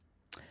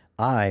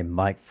I'm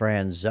Mike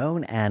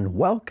Franzone, and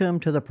welcome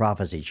to the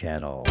Prophecy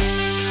Channel.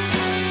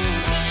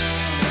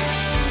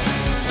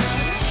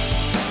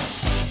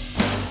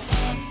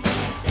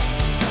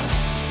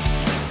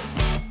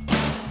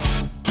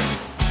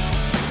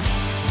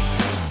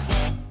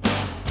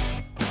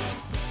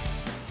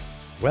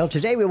 Well,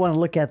 today we want to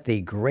look at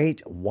the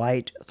Great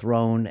White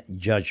Throne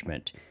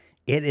Judgment.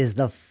 It is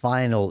the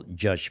final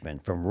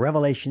judgment from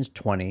Revelations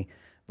 20,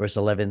 verse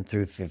 11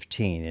 through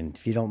 15. And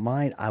if you don't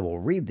mind, I will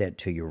read that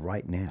to you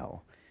right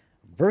now.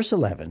 Verse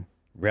 11,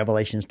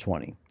 Revelations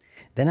 20.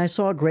 Then I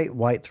saw a great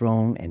white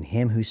throne and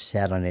him who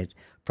sat on it,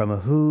 from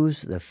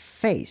whose the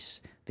face,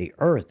 the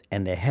earth,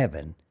 and the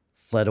heaven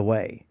fled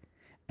away,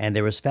 and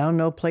there was found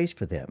no place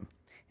for them.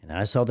 And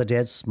I saw the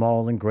dead,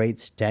 small and great,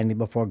 standing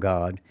before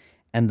God,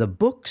 and the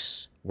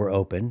books were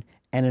opened,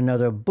 and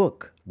another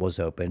book was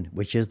opened,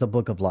 which is the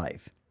book of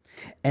life.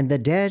 And the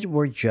dead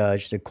were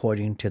judged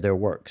according to their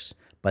works,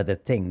 by the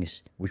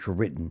things which were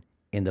written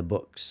in the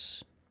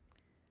books.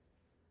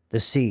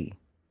 The sea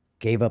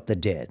gave up the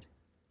dead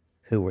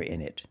who were in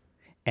it,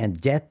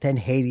 and death and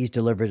Hades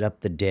delivered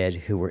up the dead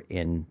who were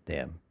in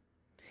them.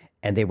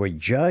 And they were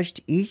judged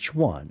each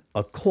one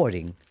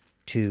according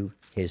to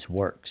his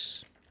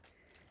works.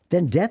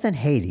 Then death and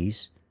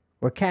Hades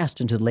were cast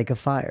into the lake of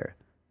fire.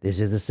 This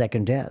is the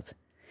second death.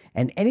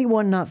 And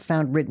anyone not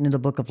found written in the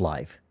book of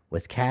life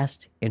was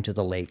cast into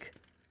the lake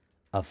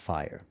of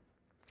fire.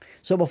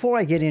 So before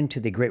I get into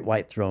the great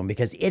white throne,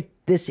 because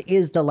this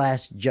is the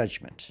last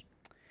judgment,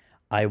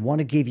 I want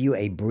to give you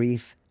a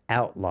brief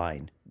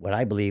outline, what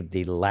I believe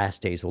the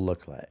last days will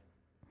look like.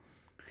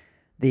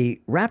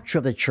 The rapture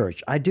of the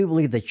church, I do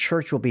believe the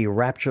church will be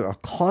raptured or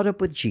caught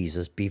up with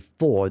Jesus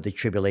before the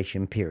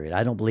tribulation period.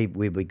 I don't believe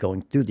we'll be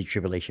going through the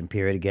tribulation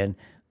period again,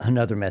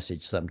 another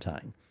message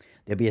sometime.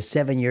 There'll be a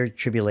 7-year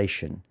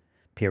tribulation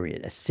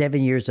period,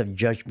 7 years of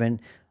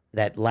judgment.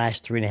 That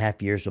last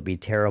 3.5 years will be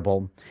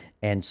terrible.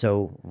 And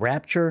so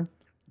rapture,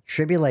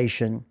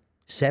 tribulation,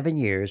 7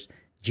 years,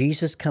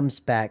 Jesus comes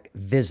back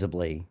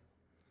visibly.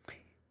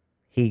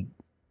 He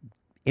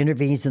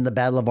intervenes in the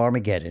Battle of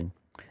Armageddon.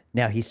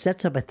 Now, he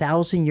sets up a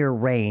 1,000-year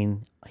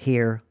reign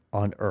here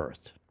on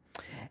earth.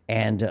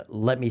 And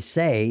let me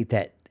say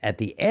that at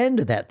the end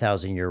of that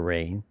 1,000-year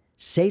reign,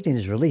 Satan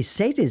is released.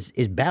 Satan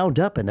is bound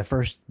up in the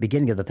first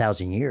beginning of the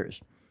 1,000 years.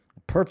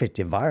 Perfect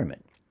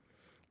environment.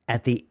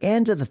 At the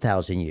end of the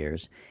 1,000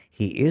 years,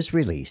 he is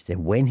released.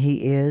 And when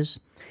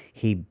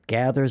he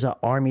gathers an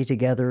army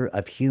together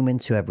of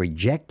humans who have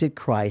rejected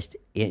Christ,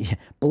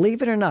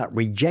 believe it or not,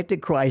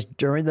 rejected Christ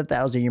during the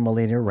 1,000-year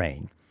millennial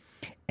reign.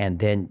 And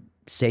then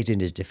Satan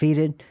is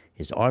defeated,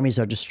 his armies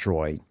are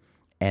destroyed,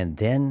 and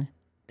then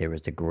there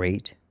is the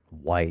great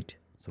white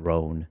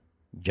throne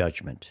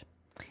judgment.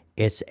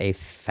 It's a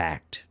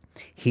fact.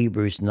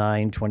 Hebrews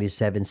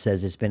 9:27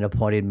 says it's been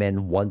appointed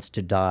men once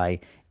to die,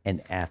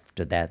 and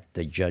after that,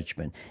 the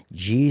judgment.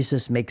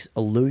 Jesus makes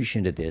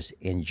allusion to this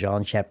in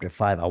John chapter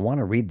 5. I want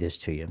to read this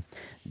to you.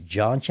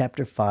 John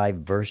chapter 5,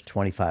 verse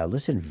 25.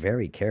 Listen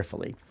very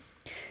carefully.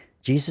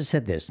 Jesus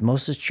said this,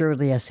 "Most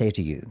assuredly I say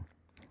to you,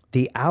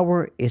 the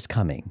hour is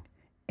coming,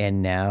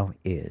 and now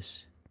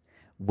is,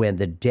 when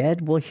the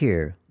dead will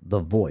hear the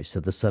voice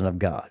of the Son of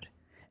God,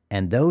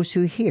 and those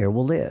who hear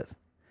will live.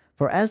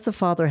 For as the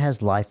Father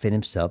has life in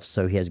himself,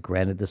 so he has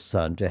granted the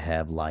Son to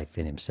have life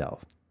in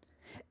himself,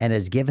 and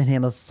has given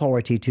him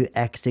authority to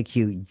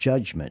execute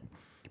judgment,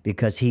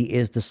 because he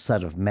is the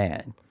Son of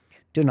Man.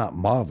 Do not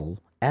marvel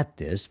at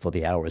this, for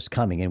the hour is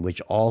coming in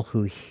which all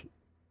who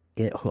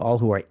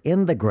are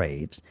in the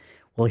graves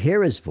will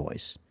hear his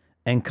voice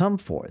and come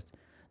forth,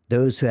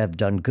 those who have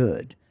done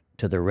good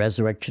to the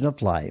resurrection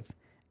of life,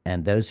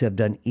 and those who have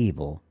done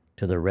evil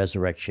to the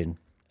resurrection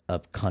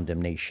of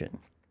condemnation."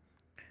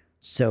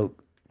 So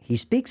he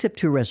speaks of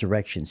two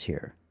resurrections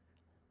here.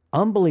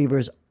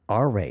 Unbelievers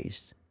are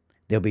raised.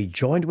 They'll be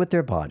joined with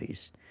their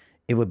bodies.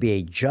 It would be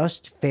a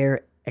just,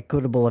 fair,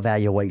 equitable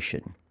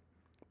evaluation,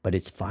 but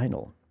it's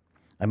final.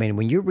 I mean,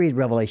 when you read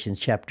Revelation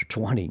chapter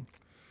 20,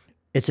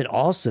 it's an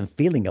awesome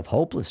feeling of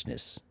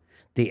hopelessness.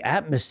 The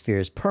atmosphere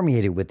is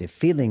permeated with the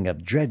feeling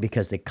of dread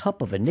because the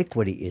cup of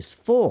iniquity is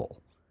full.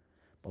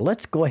 But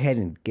let's go ahead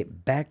and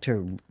get back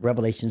to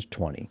Revelation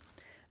 20.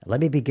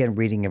 Let me begin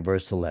reading in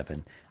verse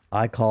 11.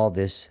 I call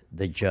this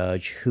the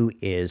judge who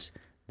is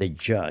the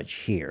judge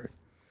here.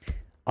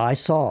 I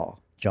saw,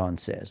 John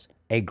says,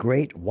 a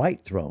great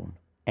white throne,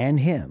 and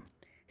him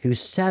who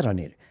sat on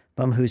it,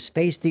 from whose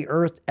face the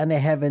earth and the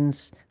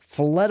heavens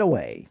fled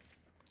away,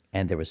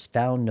 and there was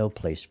found no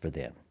place for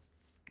them.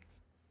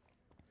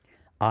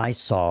 I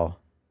saw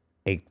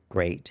a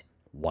great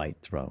white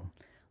throne.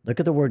 Look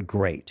at the word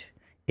great.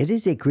 It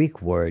is a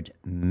Greek word,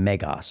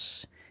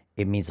 megas.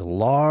 It means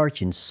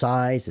large in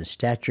size and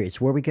stature.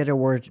 It's where we get our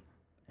word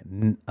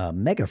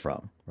mega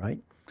from, right?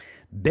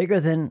 Bigger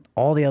than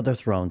all the other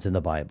thrones in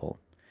the Bible.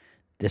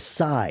 The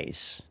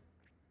size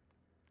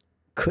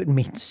could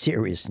mean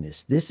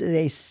seriousness. This is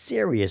a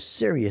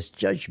serious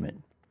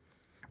judgment.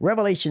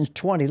 Revelation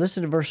 20,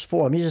 listen to verse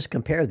 4. Let me just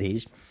compare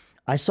these.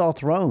 I saw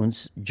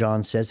thrones,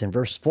 John says in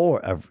verse 4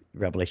 of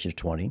Revelation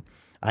 20.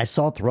 I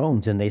saw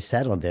thrones, and they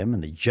sat on them,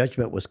 and the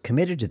judgment was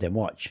committed to them.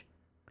 Watch.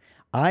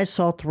 I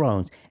saw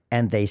thrones,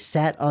 and they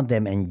sat on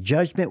them, and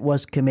judgment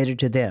was committed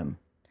to them.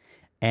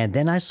 And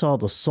then I saw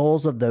the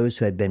souls of those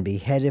who had been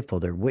beheaded for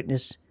their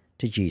witness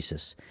to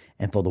Jesus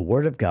and for the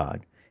word of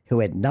God, who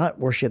had not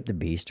worshipped the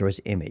beast or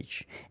his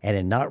image, and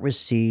had not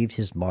received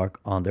his mark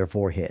on their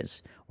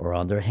foreheads or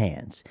on their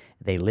hands.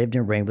 They lived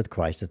and reigned with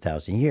Christ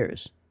 1,000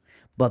 years.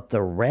 But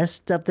the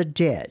rest of the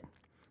dead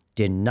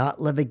did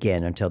not live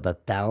again until the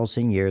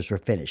 1,000 years were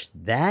finished.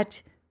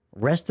 That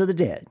rest of the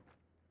dead,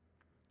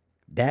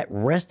 that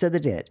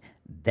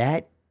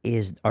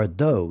are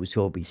those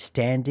who will be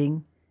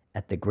standing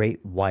at the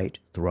great white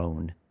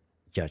throne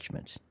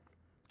judgment.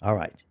 All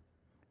right.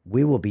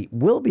 We'll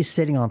be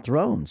sitting on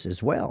thrones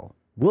as well.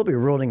 We'll be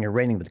ruling and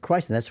reigning with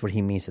Christ, and that's what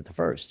he means at the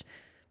first.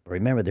 But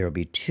remember, there will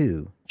be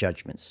two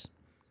judgments.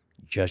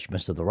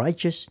 Judgments of the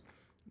righteous,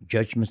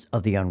 judgments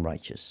of the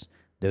unrighteous.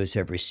 Those who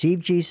have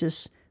received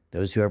Jesus,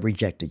 those who have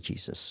rejected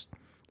Jesus.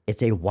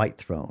 It's a white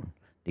throne.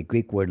 The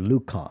Greek word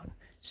lukon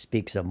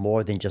speaks of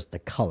more than just the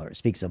color. It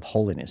speaks of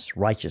holiness,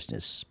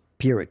 righteousness,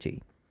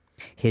 purity.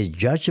 His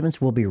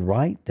judgments will be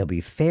right, they'll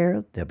be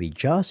fair, they'll be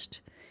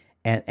just.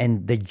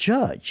 And the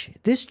judge,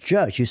 this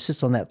judge who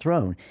sits on that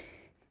throne,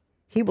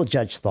 he will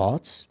judge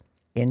thoughts,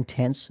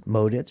 intents,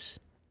 motives.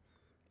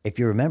 If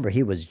you remember,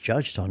 he was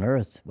judged on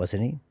earth,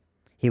 wasn't he?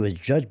 He was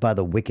judged by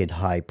the wicked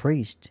high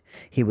priest.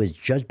 He was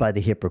judged by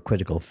the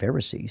hypocritical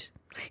Pharisees.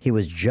 He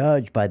was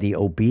judged by the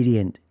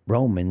obedient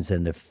Romans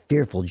and the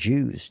fearful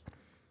Jews.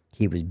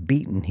 He was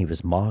beaten, he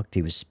was mocked,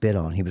 he was spit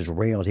on, he was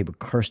railed, he was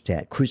cursed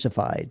at,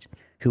 crucified.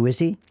 Who is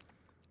he?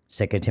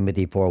 2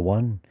 Timothy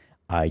 4:1,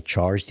 I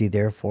charge thee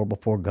therefore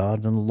before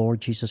God and the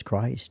Lord Jesus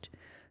Christ,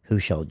 who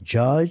shall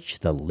judge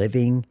the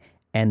living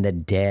and the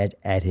dead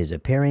at his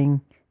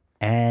appearing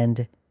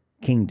and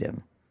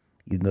kingdom.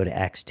 You can go to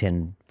Acts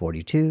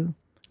 10:42,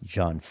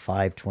 John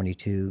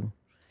 5:22,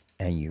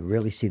 and you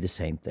really see the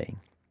same thing.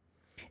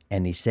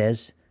 And he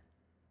says,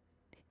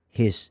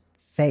 his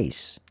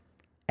face,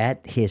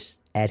 at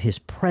his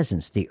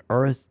presence, the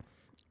earth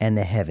and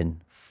the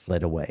heaven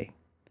fled away.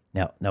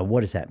 Now,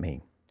 what does that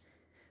mean?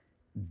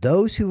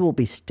 Those who will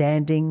be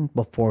standing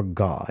before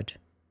God,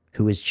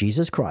 who is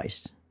Jesus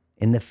Christ,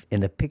 in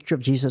the picture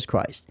of Jesus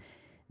Christ,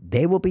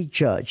 they will be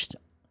judged.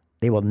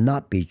 They will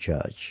not be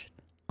judged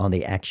on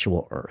the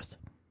actual earth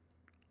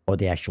or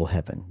the actual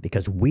heaven,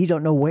 because we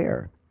don't know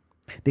where.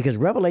 Because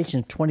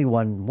Revelation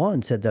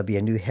 21:1 said there'll be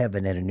a new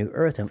heaven and a new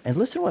earth. And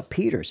listen to what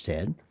Peter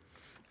said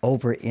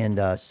over in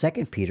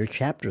 2 Peter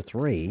chapter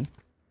 3.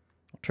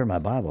 I'll turn my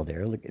Bible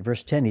there. Look at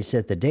verse 10. He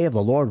said, the day of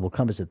the Lord will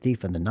come as a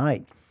thief in the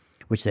night,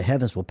 which the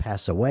heavens will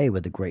pass away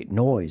with a great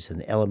noise,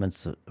 and the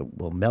elements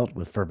will melt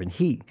with fervent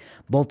heat.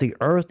 Both the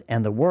earth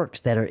and the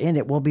works that are in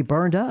it will be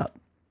burned up.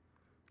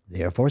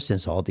 Therefore,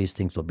 since all these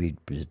things will be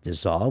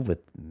dissolved, with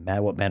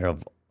what manner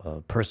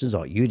of persons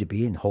ought you to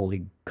be in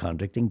holy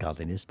conduct and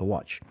godliness? But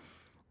watch,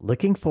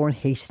 looking for and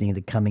hastening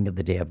the coming of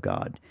the day of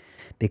God,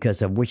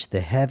 because of which the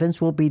heavens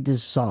will be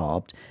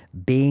dissolved,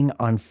 being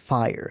on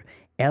fire.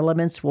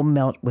 Elements will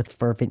melt with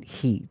fervent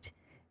heat.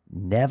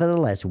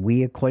 Nevertheless,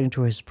 we, according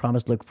to his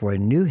promise, look for a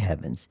new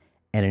heavens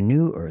and a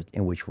new earth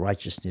in which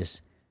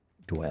righteousness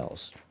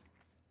dwells.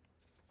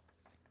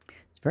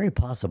 It's very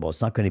possible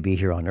it's not going to be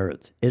here on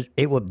earth.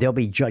 They'll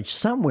be judged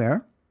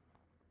somewhere,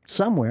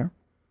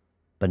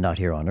 but not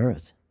here on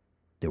earth.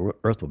 The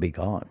earth will be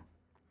gone.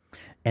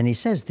 And he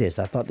says this,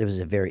 I thought there was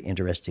a very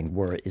interesting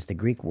word, is the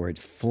Greek word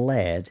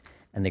fled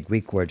and the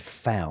Greek word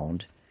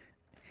found.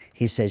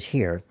 He says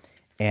here,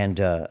 and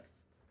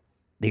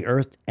the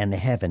earth and the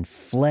heaven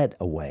fled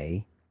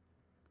away,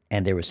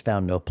 and there was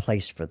found no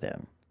place for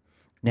them.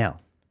 Now,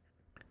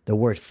 the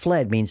word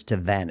fled means to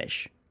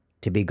vanish,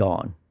 to be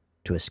gone,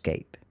 to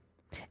escape.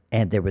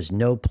 And there was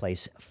no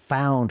place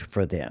found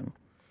for them.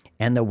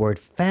 And the word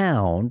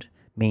found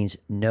means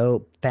no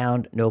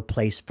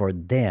place for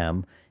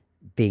them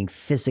being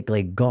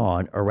physically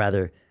gone, or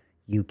rather,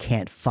 you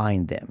can't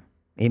find them.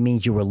 It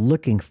means you were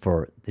looking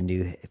for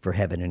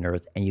heaven and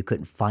earth, and you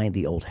couldn't find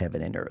the old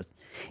heaven and earth.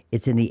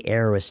 It's in the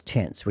aorist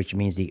tense, which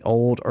means the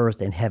old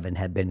earth and heaven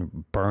have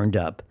been burned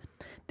up.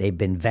 They've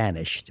been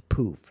vanished.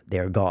 Poof,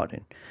 they're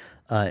gone.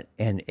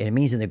 And it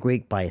means in the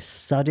Greek by a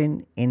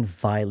sudden and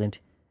violent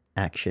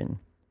action.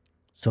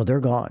 So they're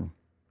gone.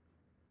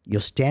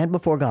 You'll stand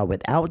before God.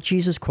 Without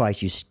Jesus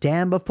Christ, you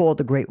stand before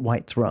the great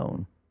white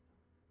throne,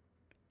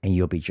 and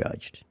you'll be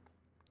judged.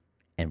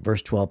 And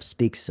verse 12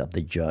 speaks of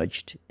the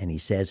judged, and he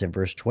says in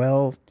verse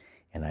 12,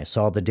 and I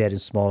saw the dead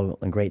and small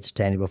and great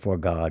standing before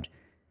God,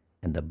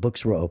 and the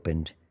books were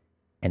opened,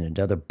 and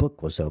another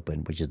book was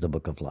opened, which is the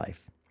book of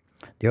life.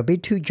 There will be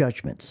two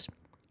judgments.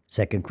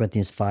 2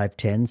 Corinthians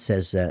 5:10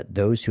 says that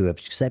those who have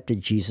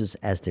accepted Jesus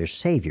as their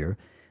Savior,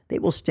 they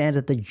will stand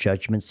at the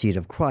judgment seat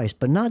of Christ,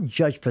 but not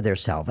judge for their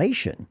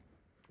salvation.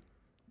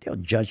 They'll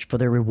judge for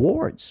their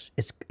rewards.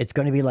 It's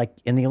going to be like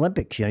in the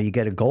Olympics. You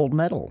get a gold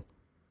medal.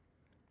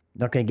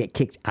 Not going to get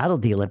kicked out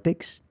of the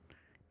Olympics,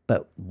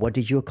 but what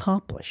did you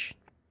accomplish?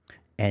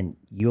 And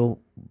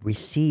you'll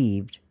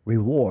receive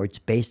rewards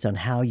based on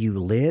how you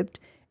lived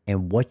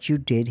in what you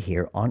did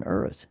here on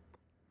earth.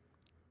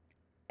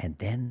 And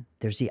then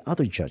there's the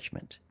other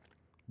judgment,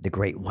 the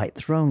great white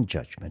throne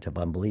judgment of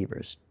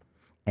unbelievers.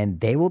 And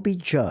they will be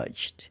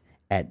judged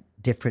at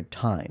different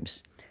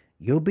times.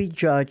 You'll be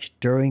judged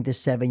during the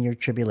 7-year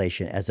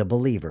tribulation as a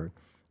believer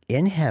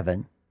in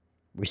heaven,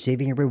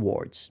 receiving your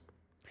rewards.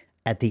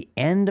 At the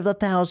end of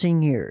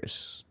 1,000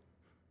 years,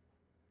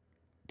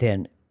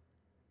 then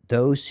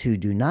those who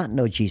do not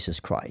know Jesus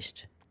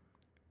Christ,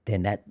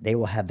 then that they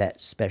will have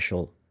that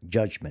special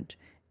judgment,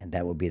 and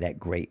that will be that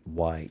great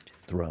white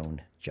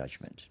throne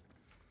judgment.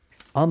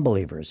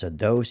 Unbelievers are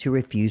those who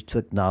refuse to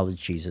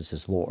acknowledge Jesus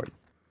as Lord.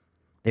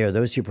 They are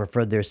those who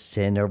prefer their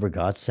sin over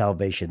God's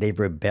salvation. They've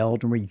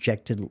rebelled and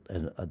rejected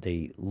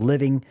the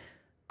living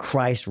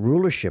Christ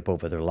rulership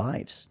over their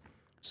lives.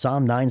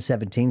 Psalm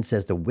 9:17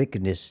 says, the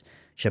wickedness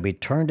shall be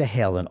turned to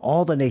hell and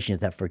all the nations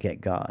that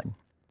forget God.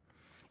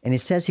 And it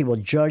says he will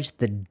judge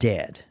the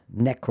dead,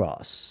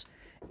 necros.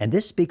 And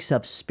this speaks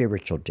of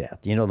spiritual death.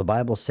 You know, the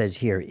Bible says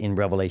here in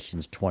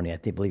Revelations 20,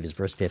 believe it's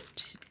verse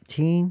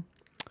 15.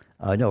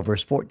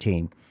 Verse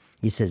 14.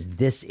 He says,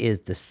 this is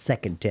the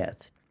second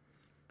death.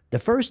 The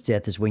first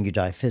death is when you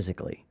die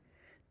physically.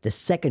 The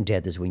second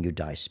death is when you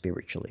die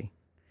spiritually.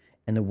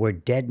 And the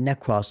word dead,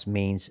 necros,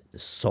 means the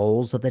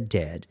souls of the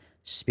dead,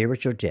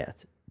 spiritual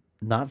death.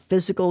 Not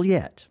physical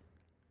yet.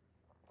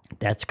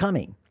 That's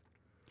coming.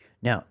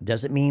 Now,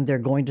 doesn't mean they're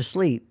going to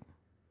sleep,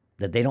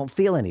 that they don't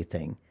feel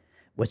anything.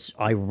 What's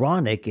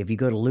ironic, if you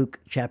go to Luke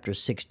chapter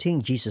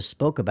 16, Jesus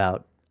spoke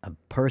about a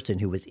person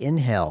who was in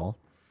hell,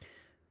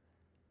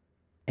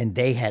 and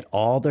they had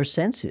all their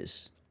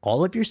senses,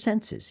 all of your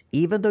senses.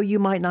 Even though you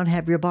might not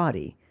have your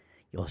body,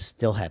 you'll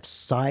still have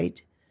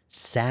sight,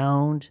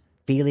 sound,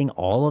 feeling,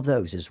 all of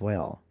those as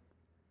well.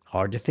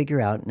 Hard to figure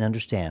out and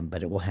understand,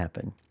 but it will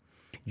happen.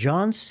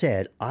 John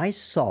said, I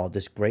saw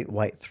this great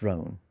white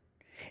throne,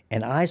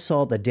 and I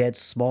saw the dead,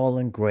 small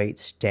and great,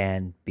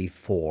 stand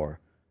before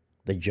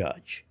the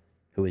judge,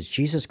 who is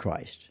Jesus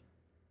Christ,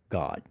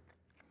 God.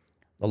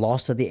 The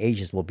lost of the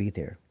ages will be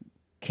there.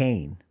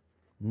 Cain,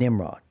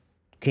 Nimrod,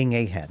 King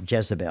Ahab,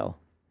 Jezebel,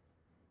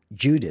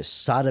 Judas,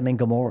 Sodom and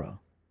Gomorrah,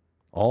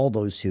 all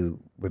those who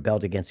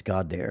rebelled against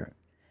God there.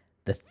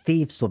 The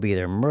thieves will be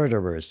there,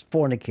 murderers,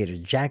 fornicators,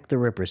 Jack the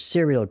Ripper,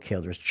 serial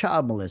killers,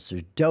 child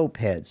molesters, dope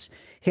heads,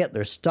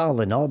 Hitler,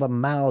 Stalin, all the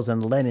Maos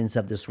and Lenins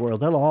of this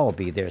world. They'll all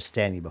be there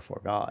standing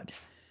before God.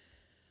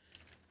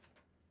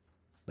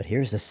 But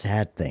here's the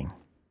sad thing.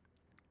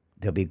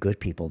 There'll be good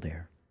people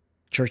there,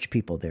 church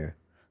people there.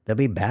 There'll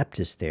be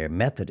Baptists there,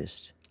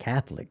 Methodists,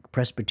 Catholic,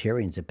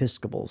 Presbyterians,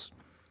 Episcopals,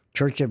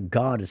 Church of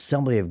God,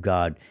 Assembly of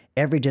God,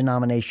 every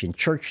denomination.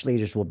 Church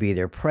leaders will be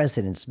there,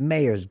 presidents,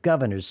 mayors,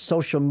 governors,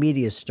 social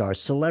media stars,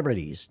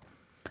 celebrities,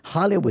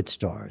 Hollywood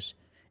stars,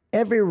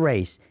 every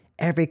race,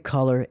 every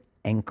color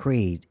and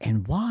creed.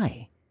 And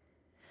why?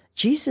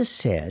 Jesus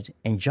said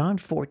in John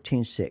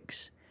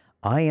 14:6,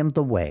 I am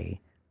the way,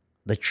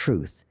 the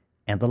truth,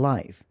 and the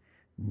life.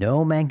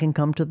 No man can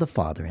come to the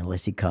Father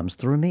unless he comes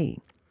through me.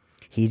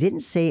 He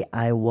didn't say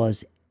I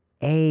was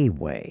a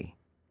way.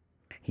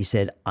 He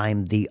said,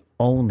 I'm the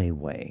only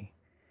way.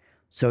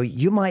 So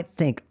you might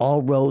think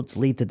all roads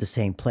lead to the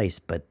same place,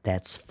 but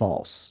that's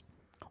false.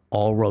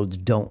 All roads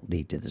don't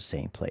lead to the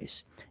same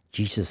place.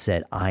 Jesus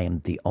said, I am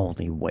the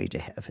only way to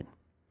heaven.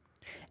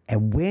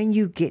 And when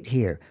you get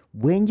here,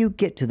 when you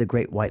get to the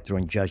great white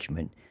throne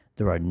judgment,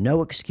 there are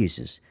no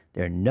excuses,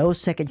 there are no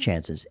second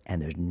chances,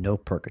 and there's no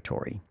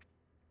purgatory.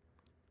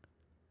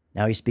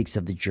 Now he speaks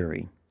of the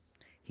jury.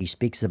 He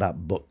speaks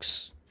about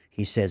books.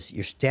 He says,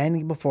 you're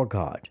standing before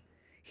God.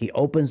 He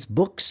opens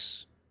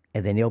books,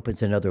 and then he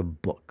opens another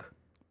book,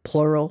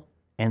 plural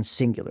and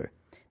singular.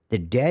 The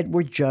dead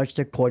were judged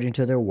according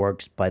to their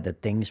works by the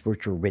things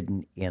which were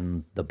written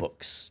in the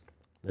books.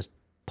 Let's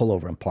pull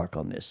over and park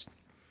on this.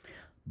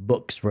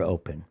 Books were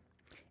open.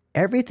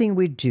 Everything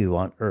we do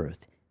on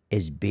earth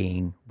is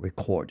being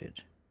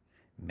recorded.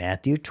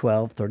 Matthew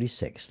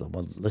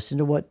 12:36. Listen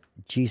to what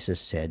Jesus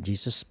said.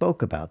 Jesus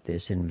spoke about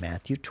this in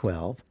Matthew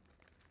 12,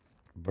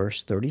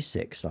 verse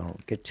 36. I'll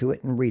get to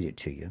it and read it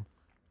to you.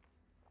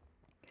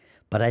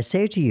 But I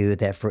say to you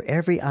that for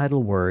every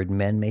idle word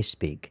men may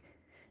speak,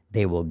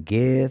 they will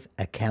give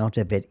account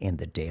of it in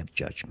the day of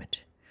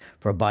judgment.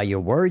 For by your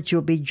words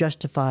you'll be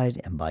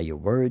justified, and by your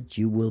words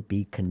you will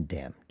be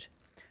condemned.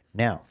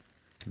 Now,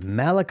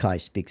 Malachi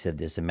speaks of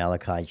this in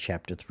Malachi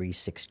chapter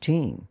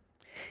 3:16.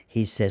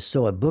 He says,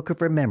 so a book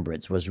of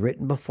remembrance was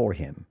written before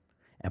him,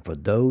 and for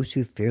those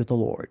who fear the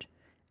Lord,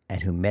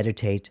 and who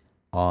meditate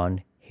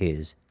on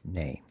his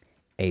name.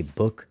 A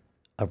book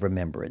of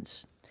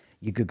remembrance.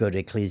 You could go to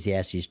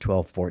Ecclesiastes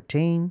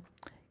 12:14,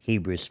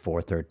 Hebrews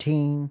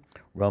 4:13,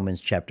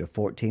 Romans chapter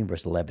 14,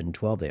 verse 11 and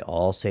 12. They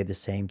all say the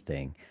same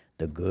thing,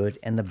 the good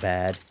and the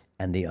bad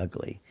and the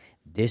ugly.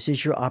 This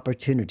is your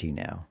opportunity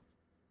now.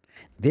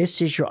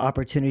 This is your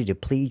opportunity to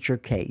plead your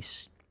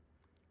case.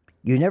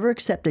 You never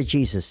accepted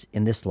Jesus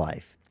in this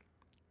life,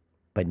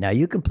 but now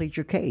you can plead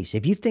your case.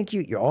 If you think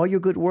all your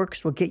good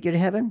works will get you to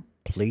heaven,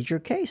 plead your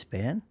case,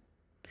 man.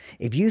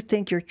 If you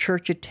think your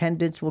church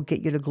attendance will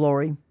get you to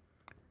glory,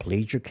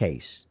 plead your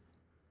case.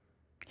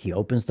 He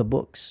opens the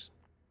books.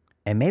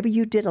 And maybe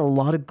you did a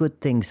lot of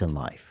good things in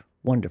life.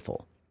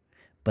 Wonderful.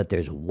 But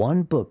there's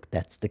one book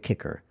that's the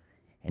kicker.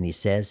 And he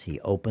says he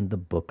opened the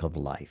book of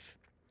life.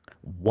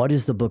 What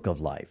is the book of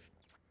life?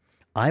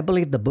 I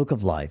believe the book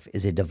of life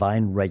is a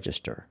divine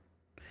register.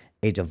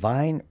 A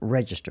divine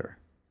register.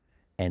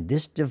 And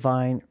this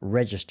divine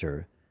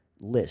register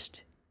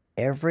lists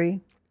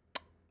every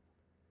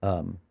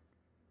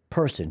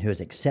person who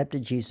has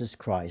accepted Jesus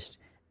Christ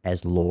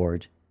as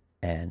Lord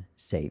and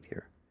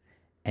Savior.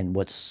 And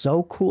what's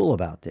so cool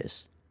about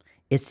this,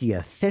 it's the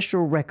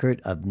official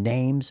record of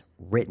names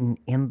written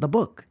in the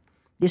book.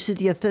 This is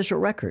the official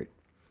record.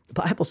 The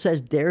Bible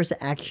says there's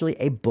actually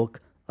a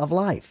book of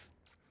life.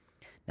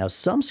 Now,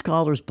 some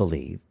scholars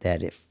believe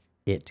that if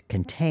it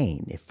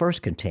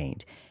first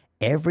contained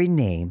every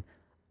name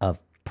of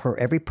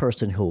every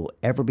person who will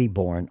ever be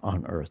born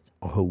on earth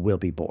or who will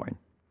be born.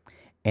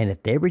 And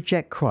if they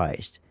reject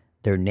Christ,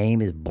 their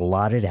name is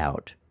blotted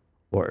out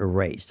or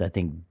erased. I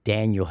think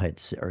David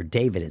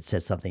had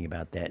said something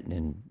about that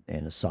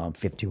in Psalm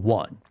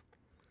 51.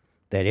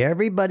 That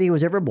everybody who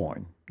was ever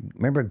born,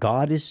 remember,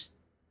 God is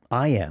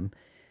I am.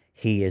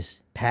 He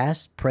is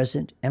past,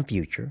 present, and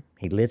future.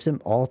 He lives in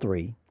all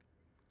three.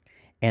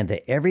 And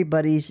that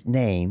everybody's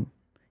name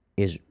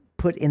is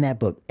put in that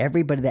book.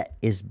 Everybody that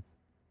is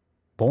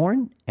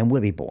born and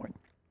will be born.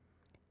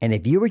 And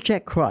if you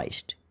reject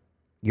Christ,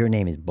 your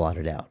name is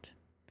blotted out.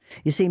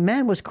 You see,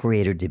 man was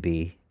created to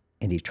be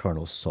an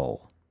eternal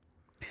soul.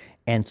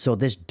 And so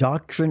this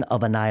doctrine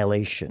of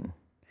annihilation,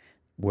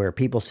 where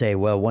people say,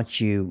 well, once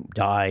you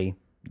die,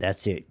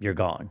 that's it, you're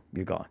gone,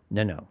 you're gone.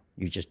 No,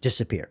 you just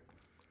disappear.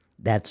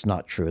 That's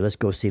not true. Let's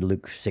go see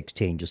Luke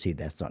 16, you'll see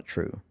that's not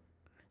true.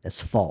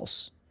 That's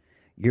false.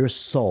 Your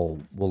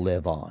soul will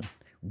live on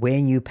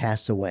when you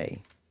pass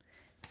away.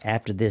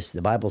 After this,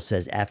 the Bible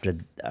says after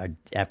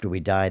we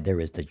die, there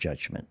is the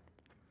judgment.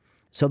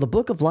 So the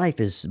book of life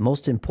is the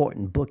most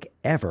important book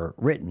ever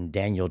written.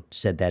 Daniel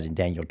said that in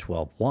Daniel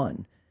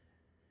 12:1.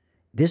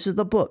 This is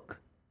the book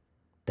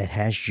that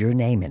has your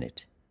name in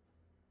it,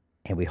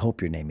 and we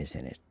hope your name is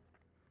in it.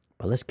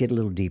 But let's get a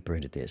little deeper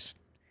into this.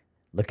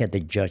 Look at the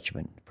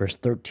judgment, verse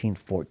 13,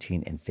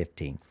 14, and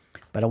 15.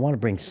 But I want to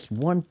bring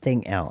one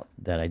thing out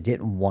that I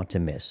didn't want to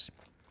miss.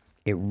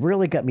 It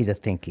really got me to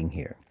thinking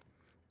here.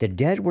 The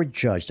dead were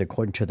judged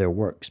according to their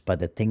works by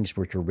the things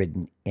which were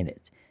written in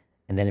it.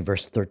 And then in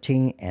verse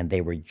 13, and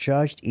they were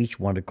judged, each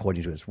one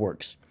according to his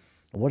works.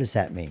 What does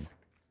that mean?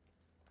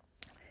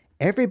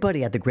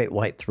 Everybody at the great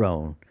white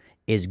throne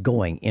is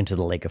going into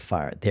the lake of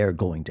fire. They're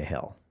going to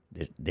hell.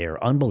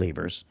 They're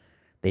unbelievers.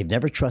 They've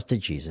never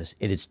trusted Jesus.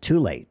 It is too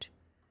late.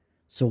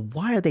 So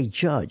why are they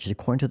judged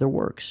according to their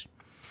works?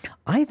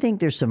 I think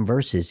there's some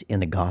verses in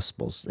the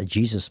Gospels that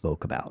Jesus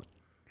spoke about,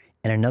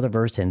 and another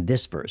verse in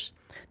this verse,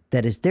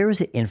 that is, there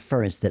is an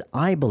inference that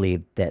I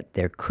believe that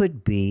there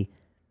could be,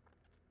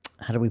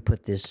 how do we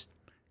put this,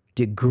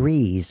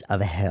 degrees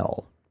of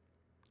hell.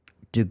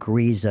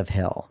 Degrees of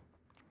hell.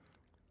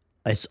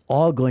 It's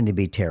all going to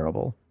be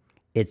terrible.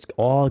 It's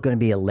all going to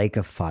be a lake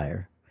of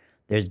fire.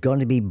 There's going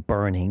to be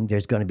burning.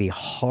 There's going to be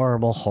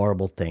horrible,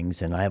 horrible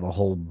things. And I have a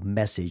whole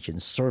message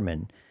and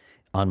sermon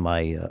on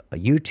my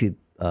YouTube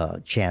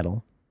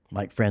channel,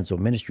 like Franzone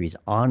Ministries,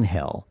 on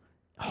hell.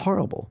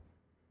 Horrible.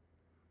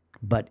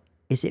 But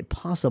is it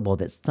possible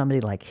that somebody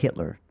like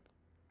Hitler,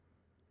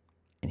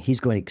 and he's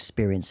going to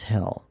experience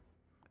hell?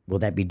 Will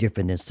that be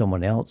different than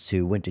someone else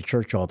who went to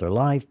church all their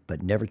life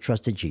but never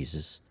trusted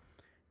Jesus,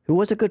 who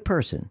was a good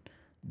person,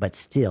 but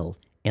still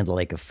in the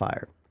lake of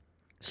fire?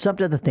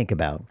 Something to think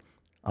about.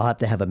 I'll have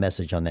to have a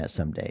message on that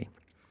someday.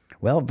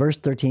 Well, verse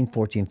 13,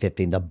 14,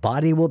 15, the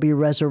body will be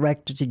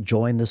resurrected to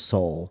join the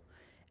soul.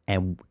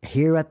 And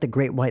here at the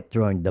great white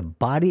throne, the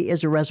body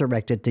is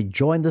resurrected to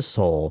join the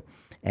soul,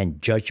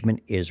 and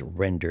judgment is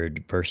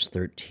rendered. Verse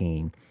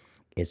 13,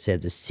 it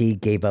says, the sea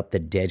gave up the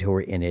dead who were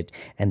in it,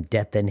 and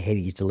death and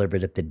Hades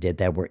delivered up the dead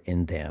that were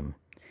in them.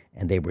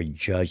 And they were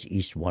judged,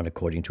 each one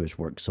according to his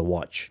work. So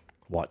watch.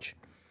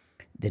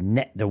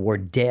 The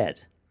word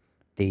dead,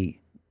 the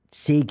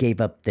sea gave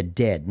up the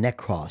dead,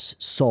 nekros,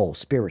 soul,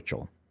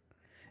 spiritual.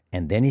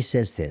 And then he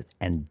says this,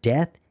 and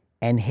death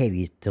and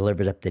Hades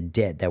delivered up the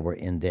dead that were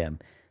in them.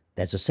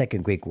 That's a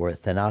second Greek word,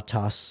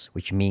 thanatos,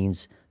 which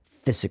means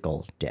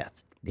physical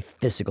death, the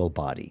physical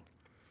body.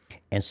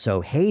 And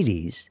so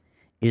Hades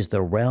is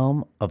the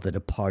realm of the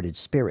departed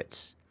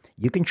spirits.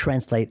 You can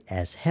translate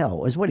as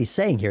hell, is what he's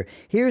saying here.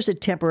 Here's a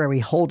temporary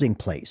holding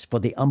place for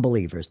the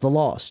unbelievers, the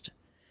lost.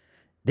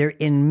 They're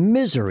in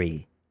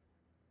misery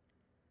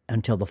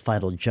until the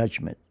final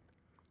judgment.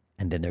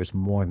 And then there's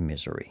more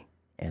misery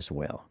as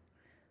well.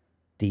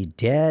 The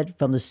dead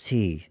from the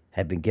sea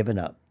have been given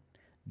up.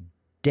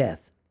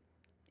 Death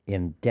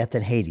and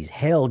Hades.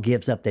 Hell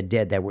gives up the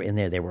dead that were in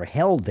there. They were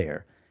held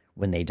there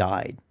when they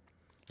died.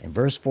 And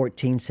verse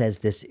 14 says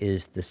this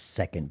is the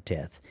second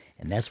death.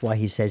 And that's why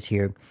he says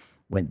here,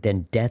 when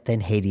then death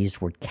and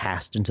Hades were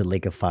cast into the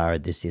lake of fire,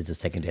 this is the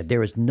second death.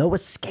 There is no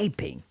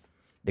escaping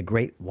the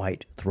great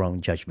white throne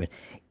judgment.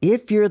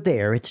 If you're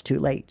there, it's too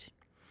late.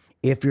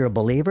 If you're a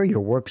believer,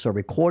 your works are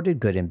recorded,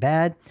 good and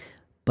bad.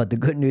 But the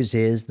good news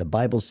is the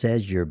Bible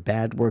says your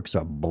bad works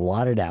are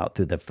blotted out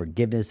through the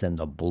forgiveness and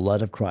the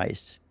blood of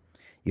Christ.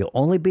 You'll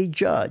only be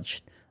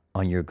judged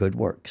on your good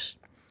works,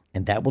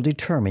 and that will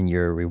determine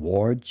your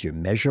rewards, your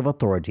measure of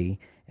authority,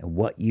 and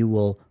what you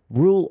will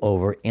rule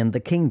over in the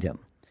kingdom,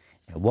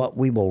 and what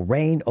we will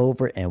reign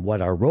over, and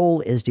what our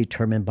role is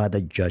determined by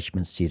the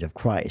judgment seat of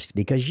Christ,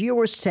 because you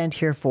were sent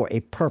here for a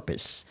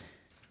purpose.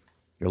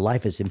 Your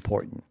life is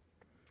important.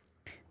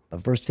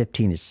 But verse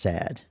 15 is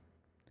sad.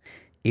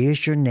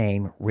 Is your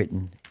name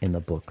written in the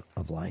book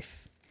of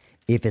life?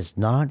 If it's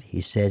not,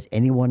 he says,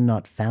 anyone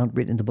not found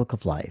written in the book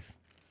of life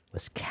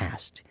was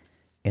cast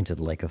into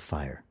the lake of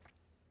fire.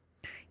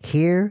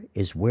 Here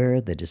is where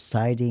the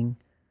deciding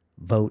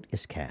vote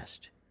is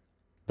cast,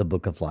 the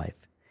book of life.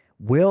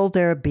 Will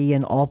there be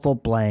an awful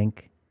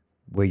blank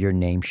where your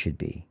name should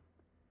be?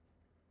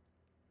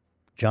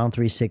 John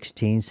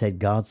 3:16 said,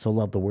 God so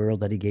loved the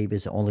world that he gave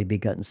his only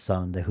begotten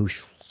Son, that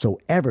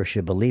whosoever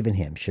should believe in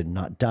him should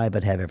not die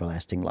but have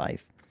everlasting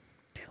life.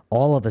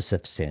 All of us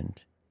have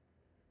sinned.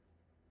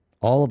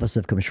 All of us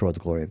have come short of the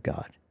glory of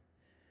God.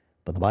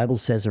 But the Bible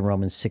says in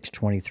Romans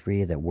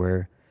 6:23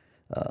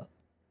 that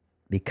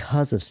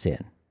because of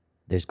sin,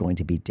 there's going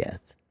to be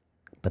death.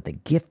 But the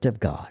gift of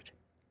God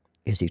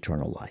is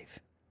eternal life.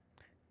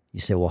 You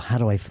say, well, how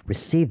do I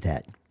receive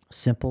that?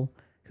 Simple.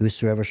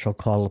 Whosoever shall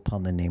call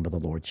upon the name of the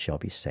Lord shall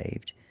be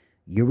saved.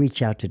 You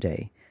reach out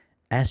today.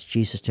 Ask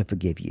Jesus to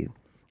forgive you.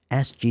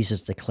 Ask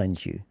Jesus to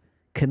cleanse you.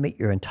 Commit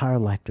your entire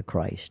life to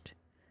Christ.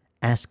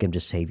 Ask him to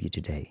save you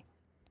today,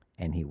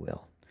 and he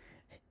will.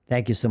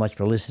 Thank you so much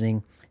for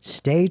listening.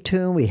 Stay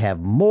tuned. We have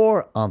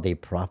more on the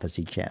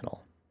Prophecy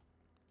Channel.